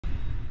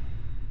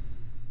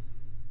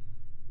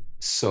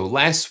So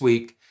last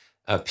week,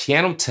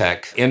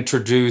 Pianoteq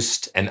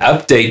introduced an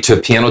update to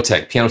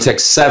Pianoteq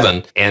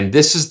 7, and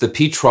this is the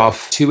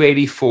Ptrof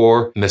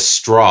 284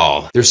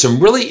 Mistral. There's some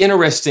really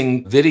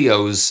interesting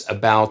videos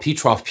about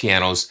Ptrof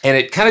pianos, and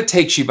it kind of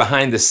takes you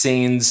behind the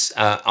scenes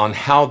on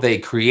how they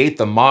create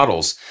the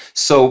models.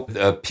 So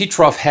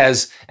Ptrof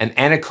has an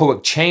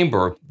anechoic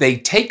chamber. They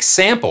take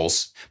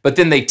samples, but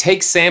then they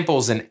take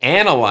samples and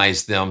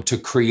analyze them to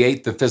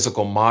create the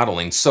physical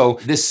modeling.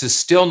 So this is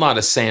still not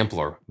a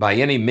sampler by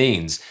any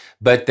means,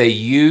 but they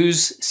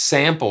use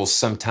samples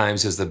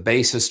sometimes as the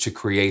basis to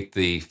create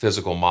the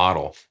physical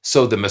model.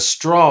 So the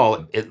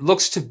Mistral, it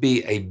looks to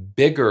be a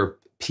bigger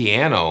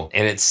piano,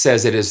 and it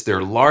says it is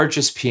their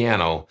largest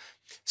piano.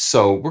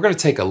 So we're going to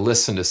take a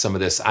listen to some of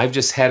this. I've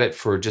just had it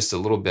for just a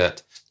little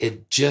bit.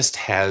 It just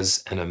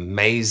has an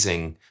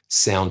amazing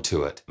sound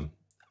to it.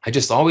 I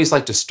just always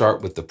like to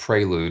start with the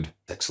prelude.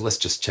 So let's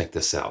just check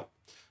this out.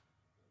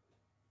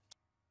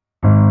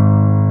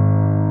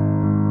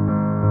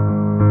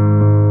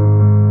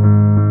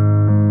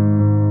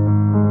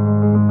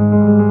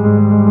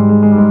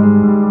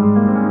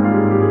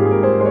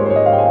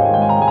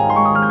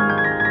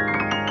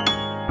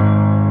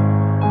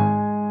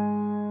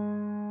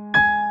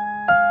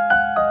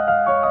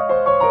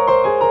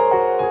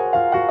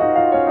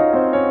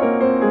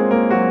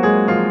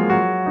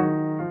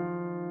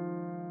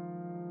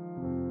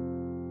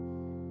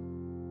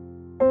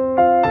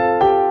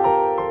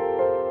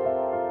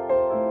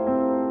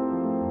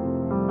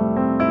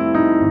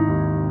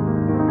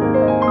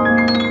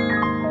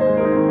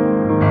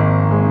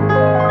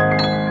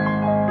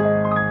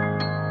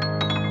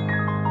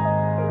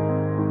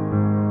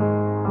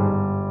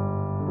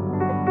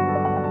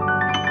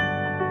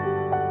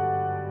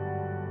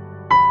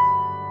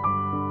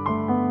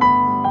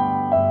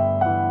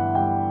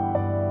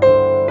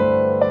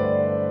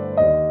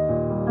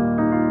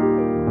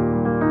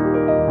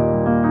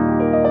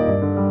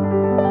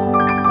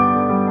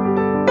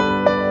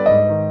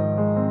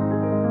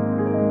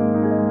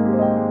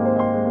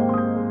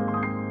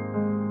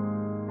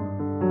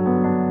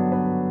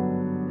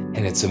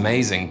 And it's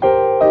amazing.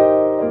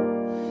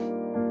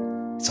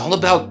 It's all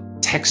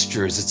about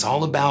textures. It's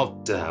all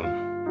about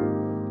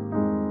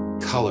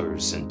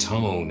colors and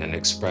tone and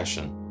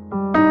expression.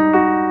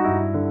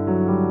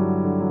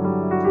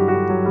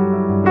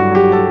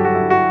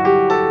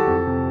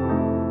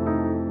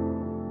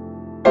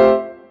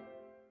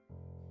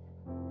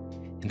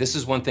 And this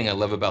is one thing I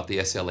love about the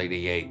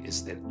SL88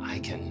 is that I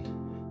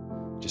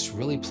can just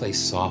really play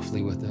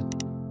softly with it.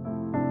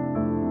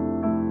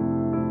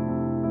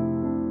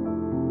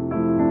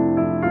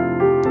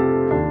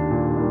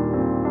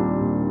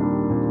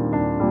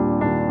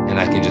 And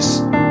I can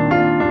just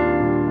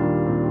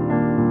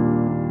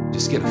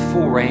get a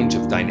full range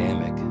of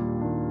dynamic.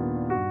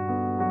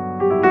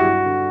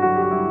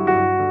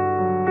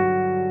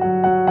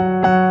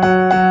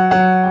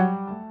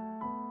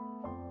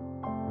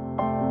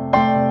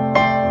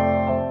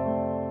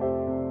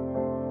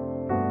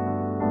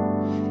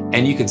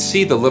 And you can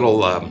see the little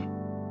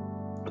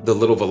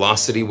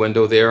velocity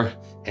window there,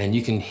 and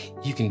you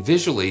can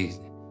visually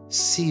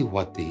see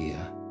what the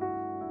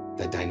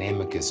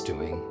dynamic is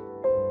doing.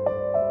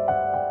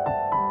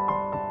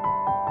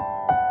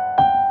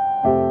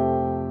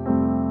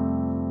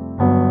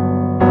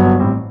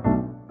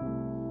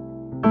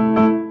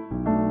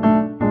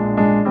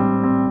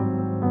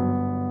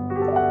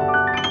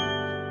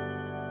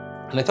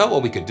 And I thought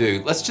what we could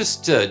do, let's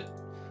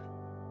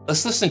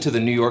listen to the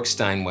New York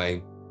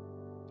Steinway,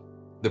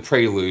 the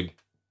Prelude,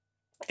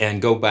 and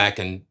go back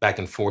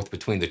and forth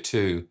between the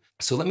two.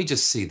 So let me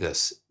just see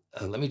this.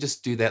 Let me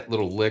just do that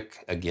little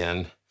lick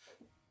again.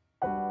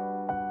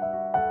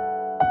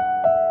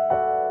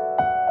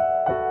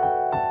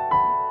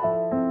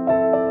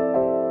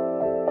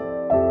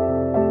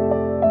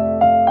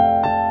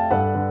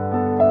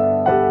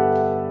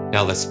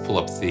 Now let's pull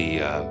up the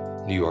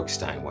New York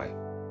Steinway.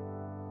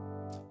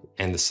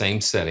 And the same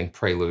setting,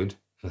 Prelude.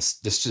 Let's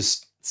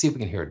just see if we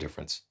can hear a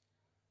difference.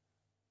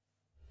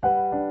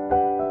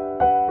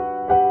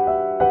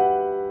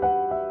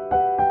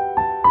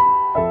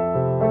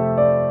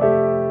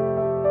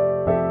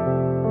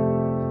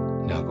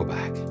 Now go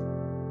back.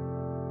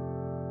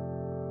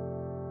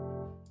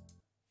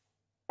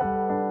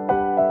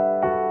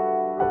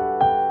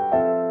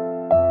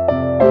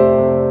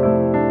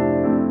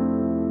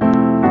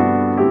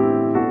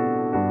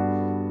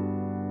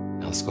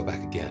 Now let's go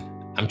back again.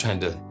 I'm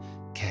trying to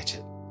catch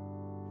it.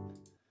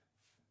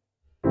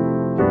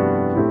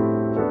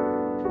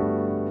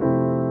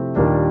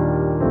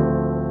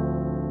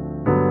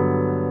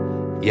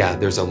 Yeah,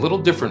 there's a little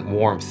different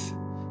warmth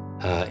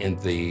in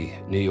the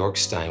New York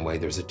Steinway.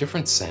 There's a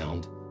different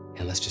sound,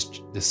 and let's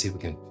see if we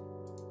can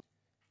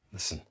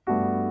listen.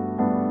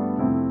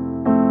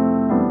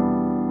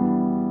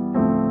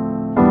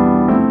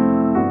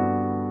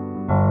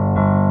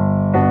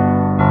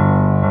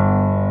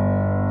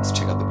 Let's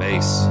check out the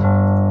bass.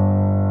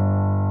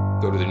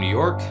 Go to the New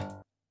York.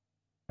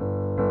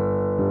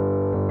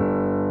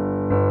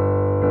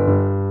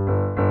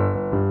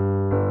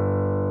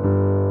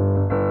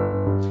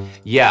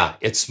 Yeah,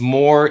 it's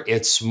more,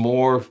 this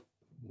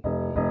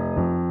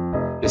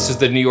is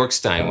the New York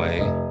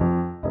Steinway.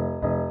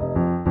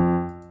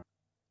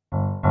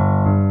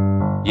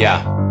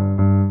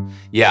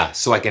 Yeah,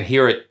 so I can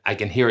hear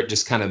it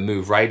just kind of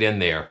move right in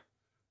there.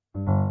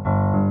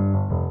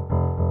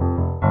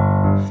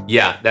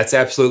 Yeah, that's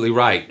absolutely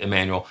right,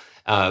 Emmanuel.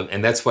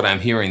 And that's what I'm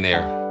hearing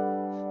there.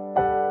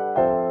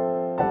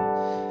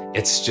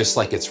 It's just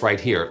like it's right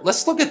here.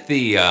 Let's look at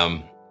the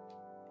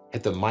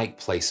mic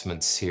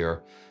placements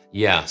here.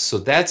 Yeah, so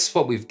that's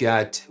what we've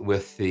got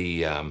with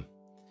the,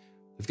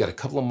 we've got a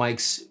couple of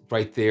mics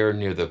right there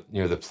near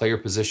the player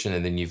position,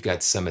 and then you've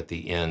got some at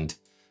the end.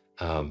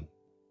 And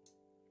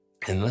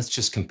let's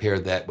just compare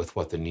that with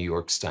what the New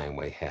York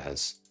Steinway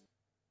has.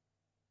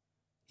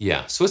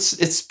 Yeah, so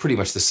it's pretty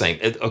much the same.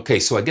 Okay,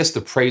 so I guess the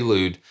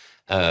Prelude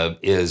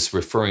is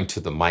referring to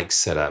the mic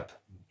setup,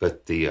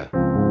 but the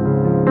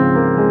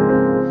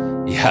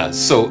yeah,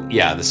 so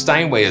yeah, the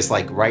Steinway is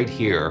like right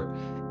here,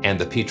 and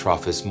the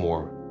Ptrof is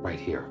more right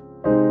here.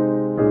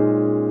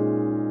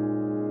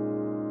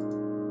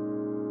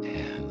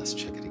 And let's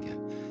check it again.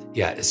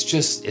 Yeah, it's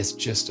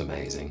just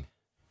amazing.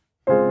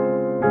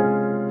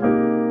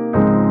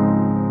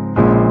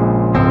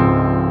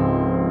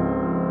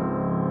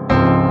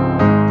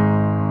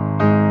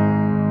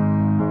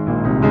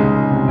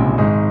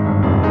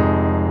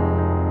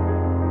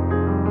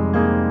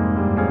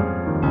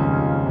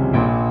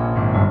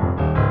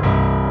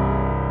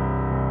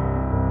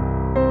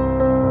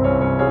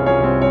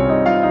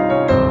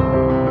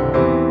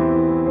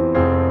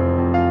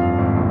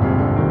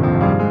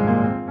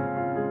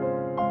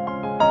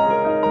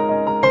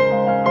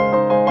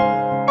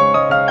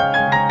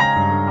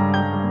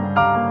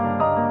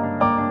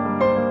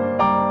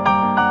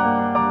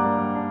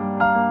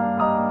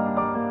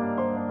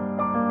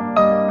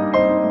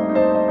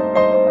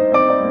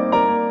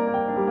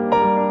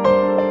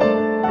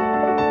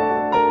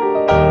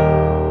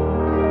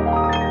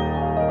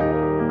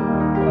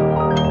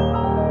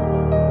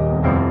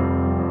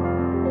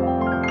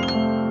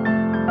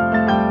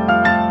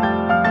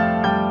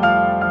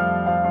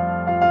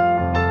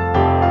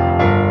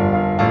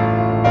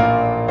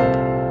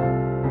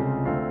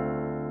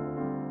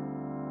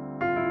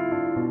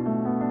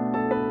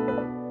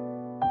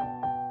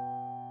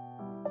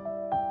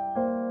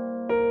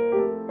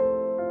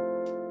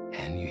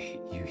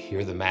 You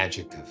hear the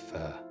magic of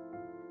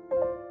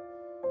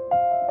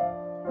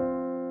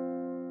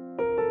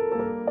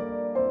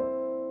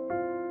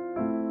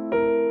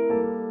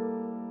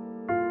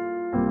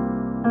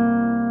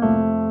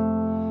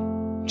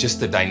just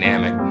the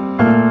dynamic.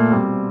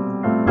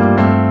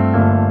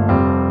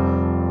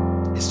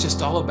 It's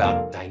just all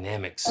about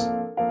dynamics.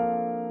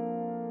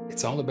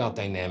 It's all about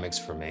dynamics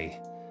for me.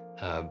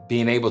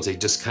 Being able to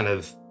just kind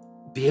of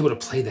be able to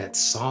play that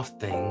soft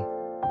thing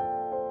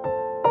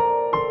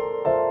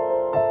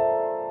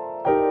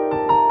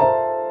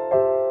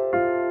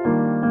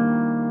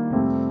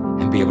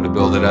and be able to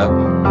build it up.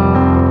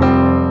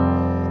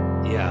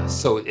 Yeah,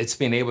 so it's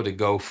being able to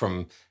go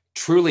from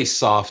truly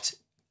soft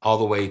all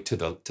the way to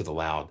the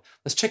loud.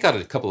 Let's check out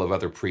a couple of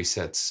other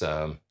presets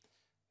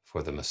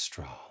for the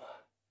Mistral.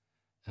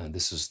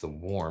 This is the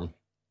warm.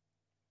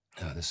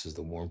 This is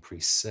the warm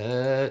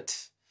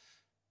preset.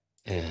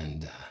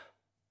 And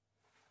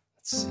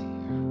let's see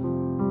here.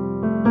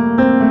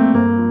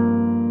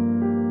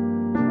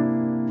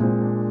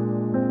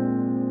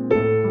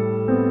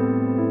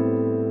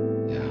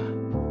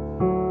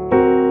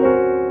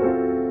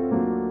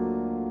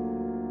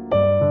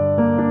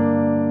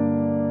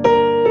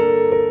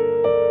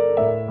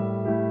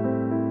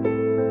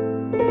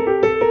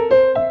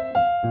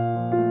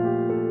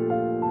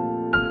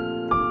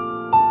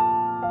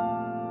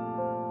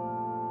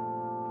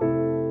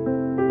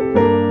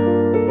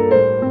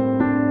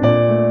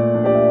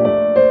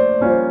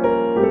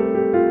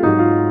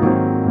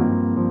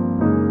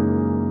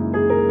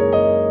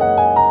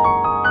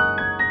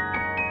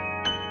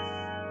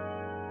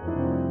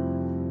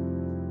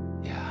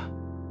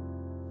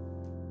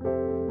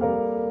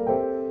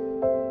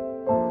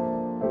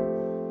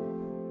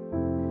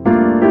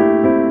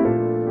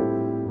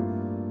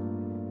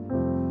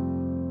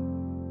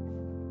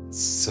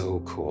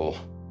 So cool.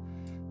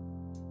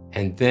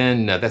 And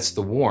then that's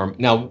the warm.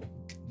 Now,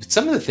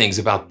 some of the things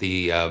about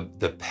the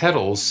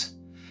pedals,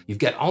 you've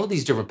got all of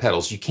these different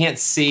pedals. You can't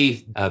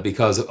see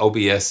because of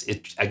OBS.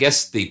 I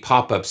guess the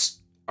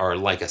pop-ups are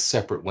like a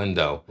separate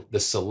window. The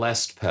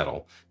Celeste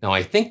pedal. Now,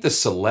 I think the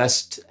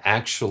Celeste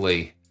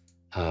actually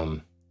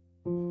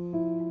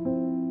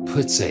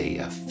puts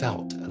a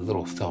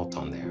little felt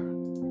on there.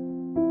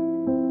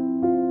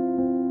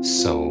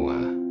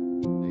 So,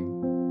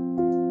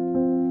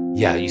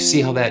 yeah, you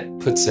see how that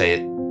puts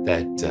it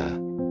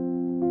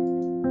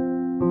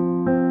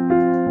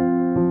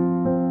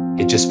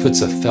just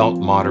puts a felt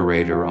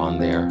moderator on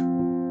there.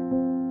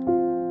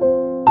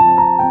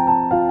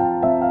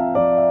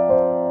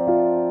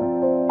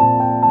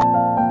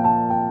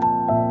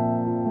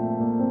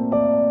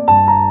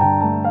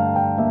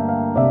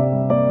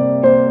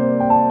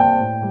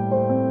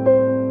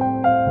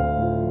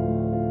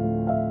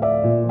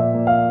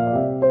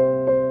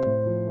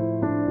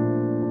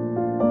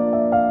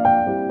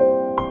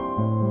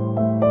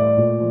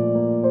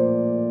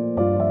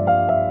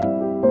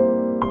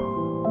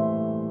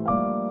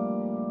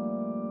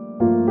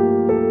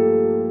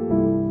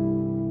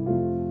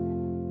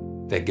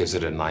 that gives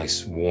it a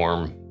nice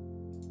warm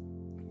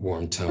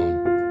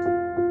tone.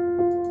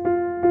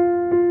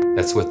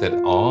 That's with it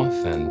off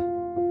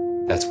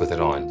and that's with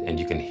it on. And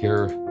you can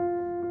hear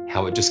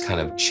how it just kind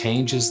of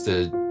changes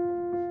the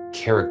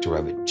character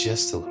of it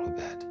just a little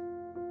bit.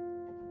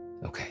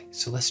 Okay,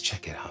 so let's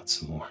check it out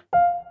some more.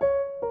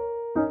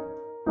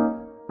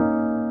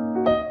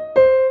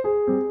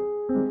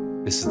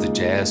 This is the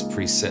jazz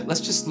preset.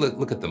 Let's just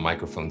look at the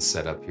microphone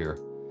setup here.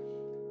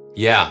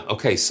 Yeah,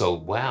 okay, so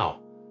wow.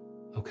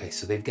 Okay,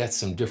 so they've got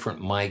some different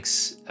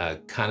mics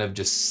kind of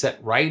just set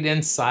right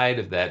inside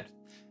of that,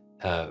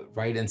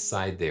 right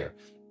inside there.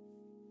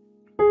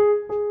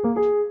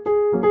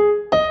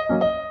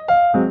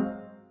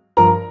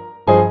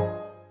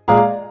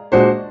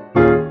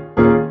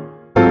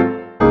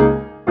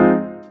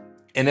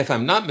 And if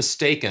I'm not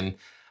mistaken,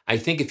 I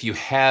think if you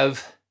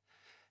have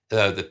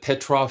the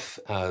Petrof,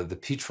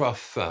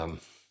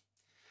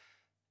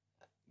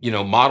 you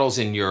know, models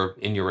in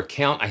your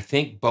account, I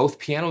think both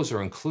pianos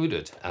are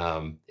included,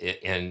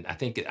 and I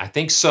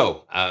think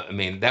so. I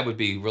mean, that would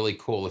be really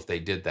cool if they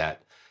did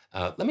that.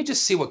 Let me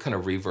just see what kind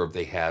of reverb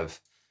they have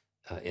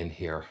in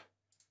here.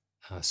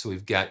 So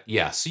we've got,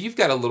 yeah, so you've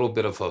got a little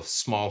bit of a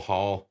small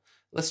hall.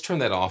 Let's turn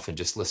that off and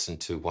just listen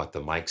to what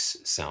the mics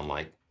sound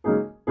like.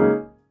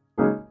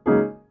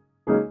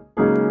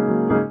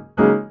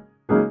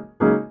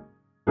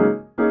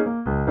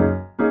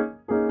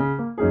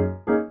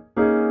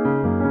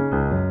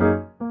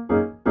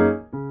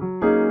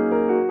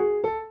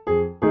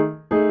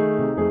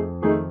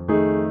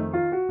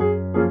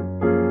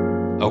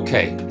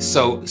 Okay,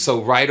 so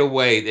right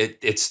away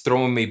it's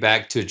throwing me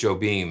back to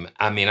Jobim.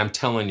 I mean, I'm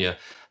telling you,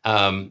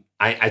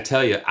 I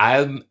tell you,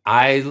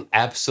 I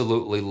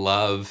absolutely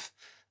love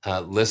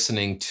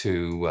listening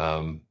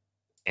to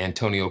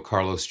Antonio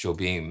Carlos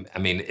Jobim. I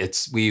mean,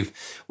 we've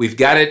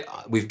got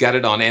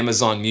it on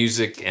Amazon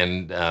Music,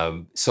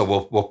 and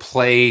so we'll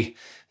play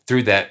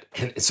through that.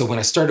 And so when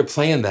I started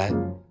playing that,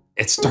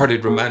 it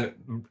started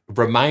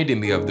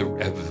reminding me of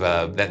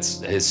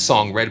that's his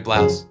song Red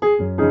Blouse.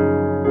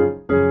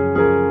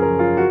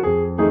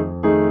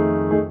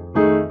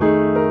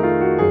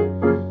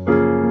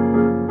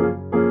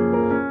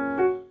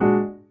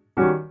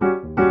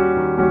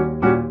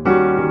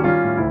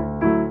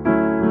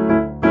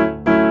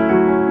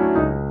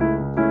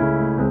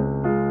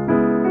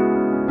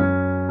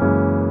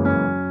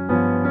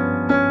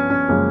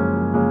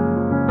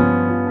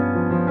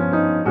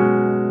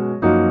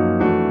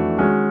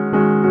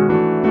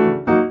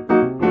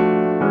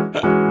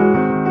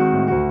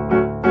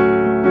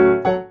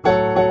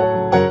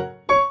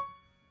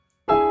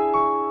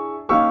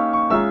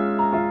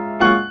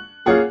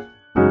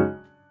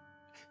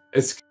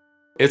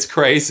 It's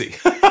crazy,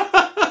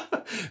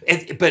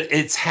 but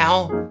it's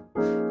how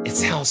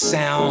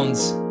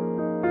sounds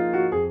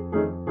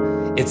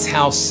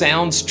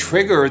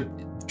trigger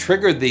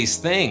these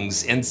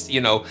things, and you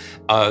know,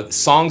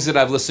 songs that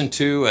I've listened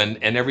to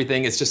and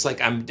everything. It's just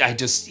like I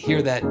just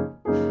hear that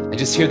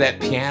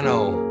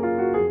piano.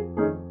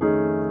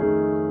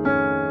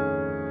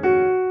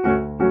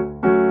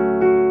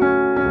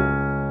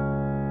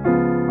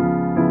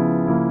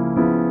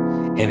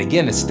 And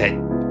again, it's that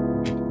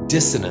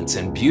dissonance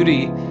and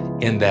beauty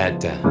in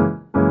that.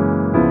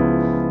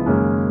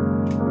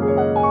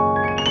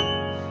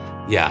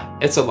 Yeah,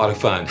 it's a lot of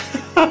fun.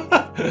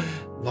 A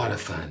lot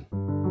of fun.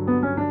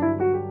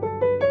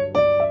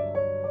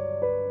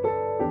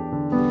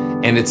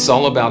 And it's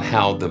all about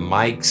how the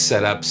mic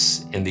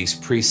setups in these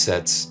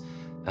presets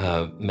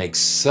make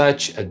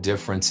such a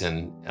difference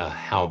in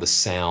how the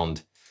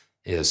sound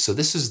is. So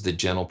this is the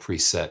gentle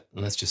preset.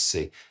 And let's just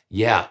see.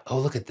 Yeah. Oh,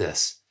 look at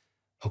this.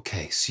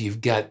 Okay, so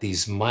you've got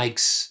these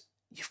mics.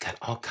 You've got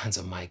all kinds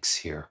of mics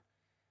here.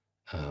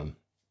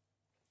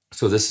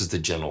 So this is the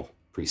gentle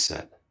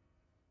preset.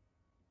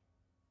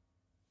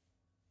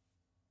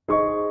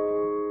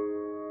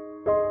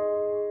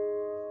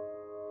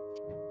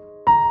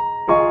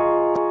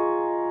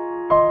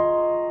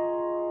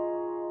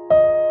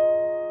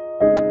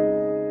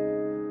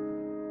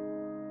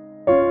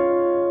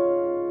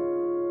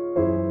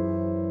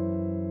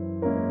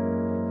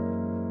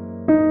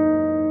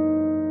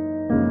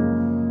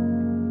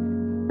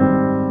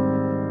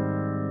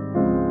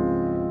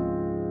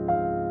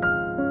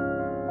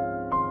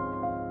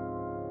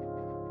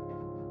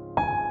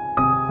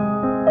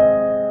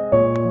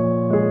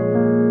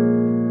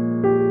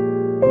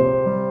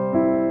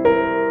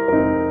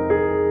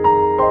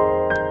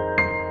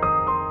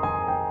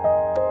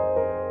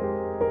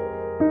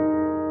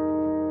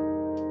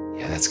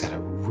 That's got a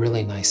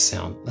really nice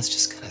sound. Let's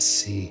just kind of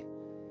see.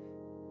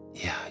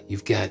 Yeah,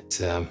 you've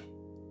got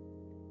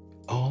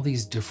all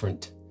these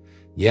different,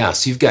 yeah,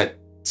 so you've got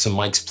some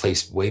mics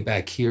placed way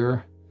back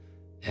here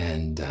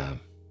and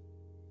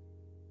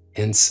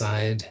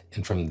inside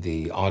and from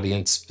the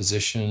audience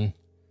position.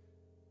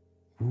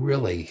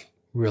 Really,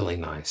 really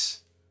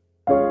nice.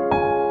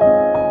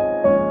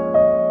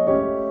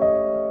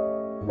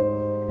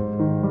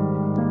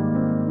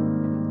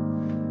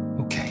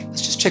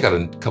 Check out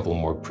a couple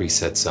more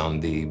presets on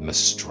the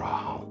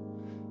Mistral.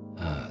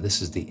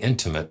 This is the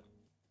intimate,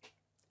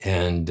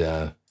 and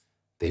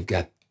they've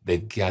got the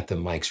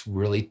mics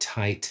really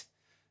tight,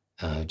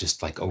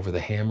 just like over the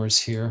hammers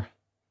here.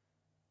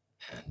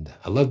 And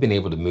I love being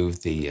able to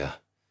move the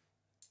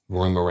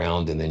room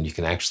around, and then you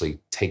can actually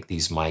take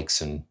these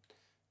mics and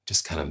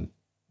just kind of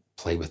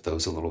play with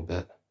those a little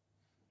bit.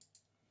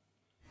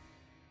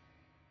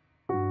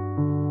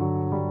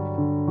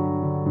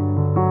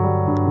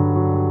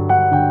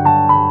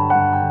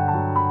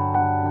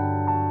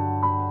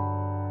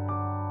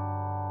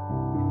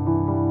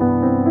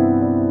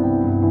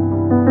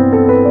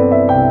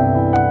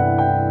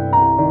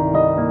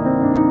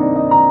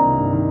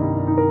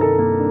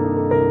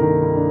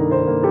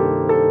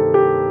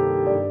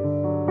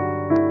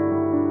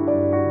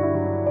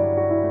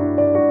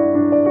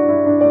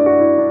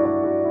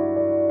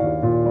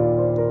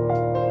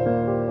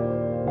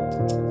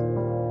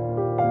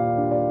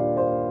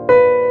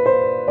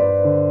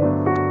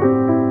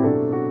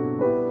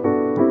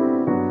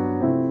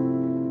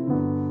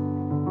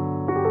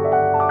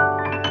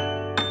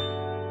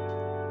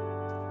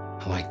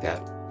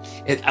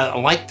 I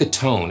like the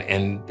tone.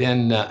 And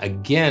then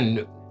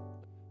again,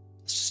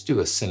 let's just do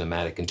a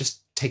cinematic and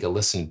just take a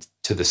listen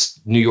to this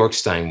New York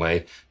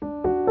Steinway.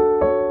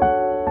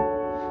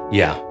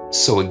 Yeah,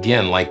 so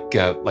again, like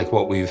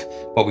what we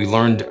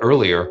learned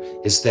earlier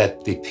is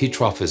that the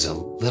Ptrof is a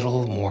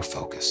little more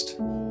focused.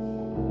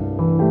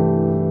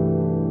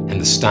 And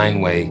the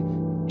Steinway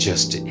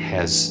just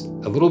has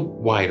a little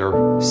wider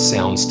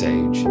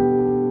soundstage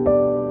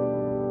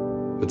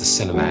with the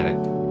cinematic.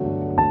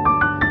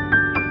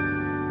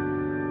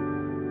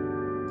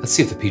 Let's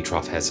see if the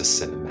Ptrof has a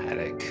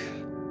cinematic.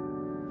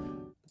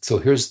 So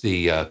here's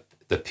the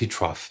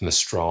Ptrof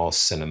Mistral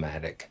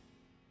cinematic.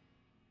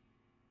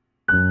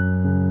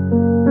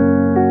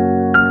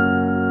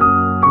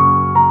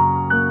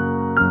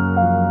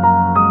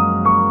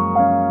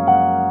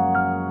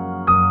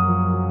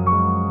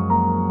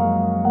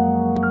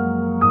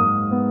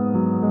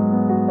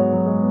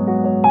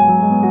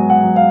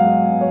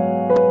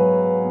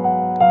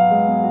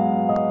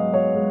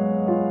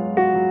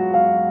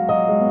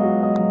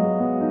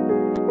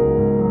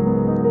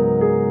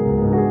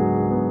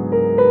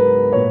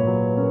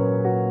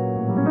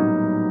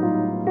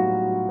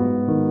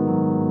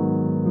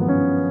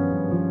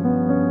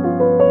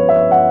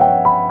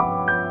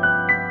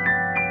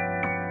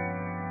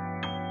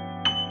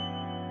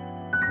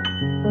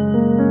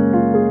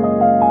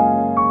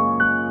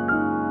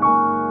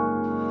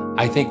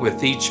 I think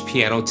with each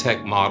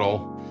Pianoteq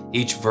model,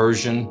 each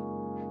version,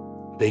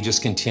 they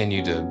just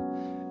continue to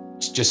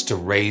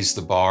raise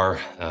the bar.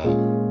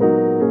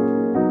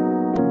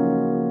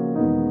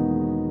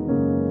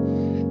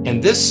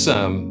 And this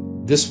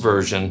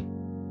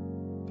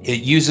version,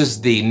 it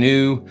uses the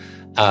new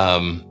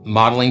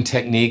modeling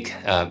technique.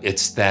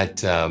 It's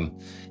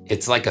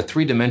like a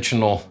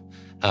three-dimensional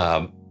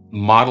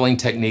modeling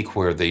technique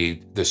where the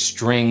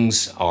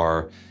strings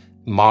are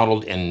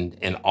modeled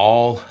in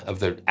all of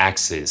the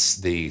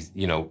axes,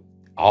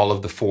 all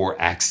of the four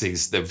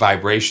axes, the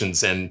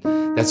vibrations, and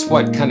that's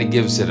what kind of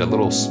gives it a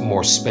little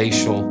more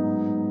spatial.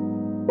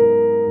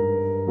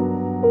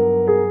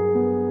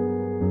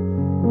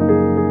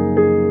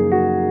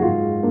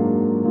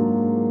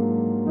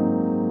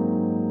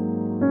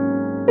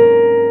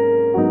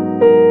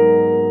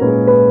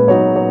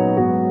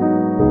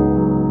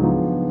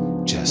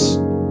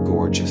 Just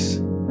gorgeous.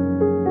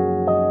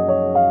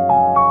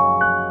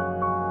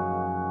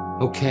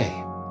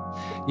 Okay,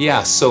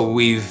 yeah, so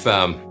we've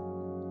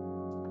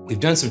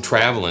done some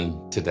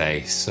traveling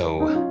today,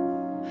 so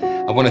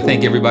I want to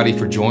thank everybody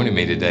for joining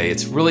me today.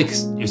 It's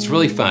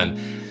really fun,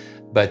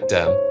 but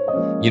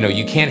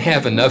you can't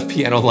have enough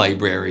piano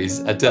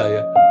libraries, I tell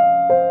you.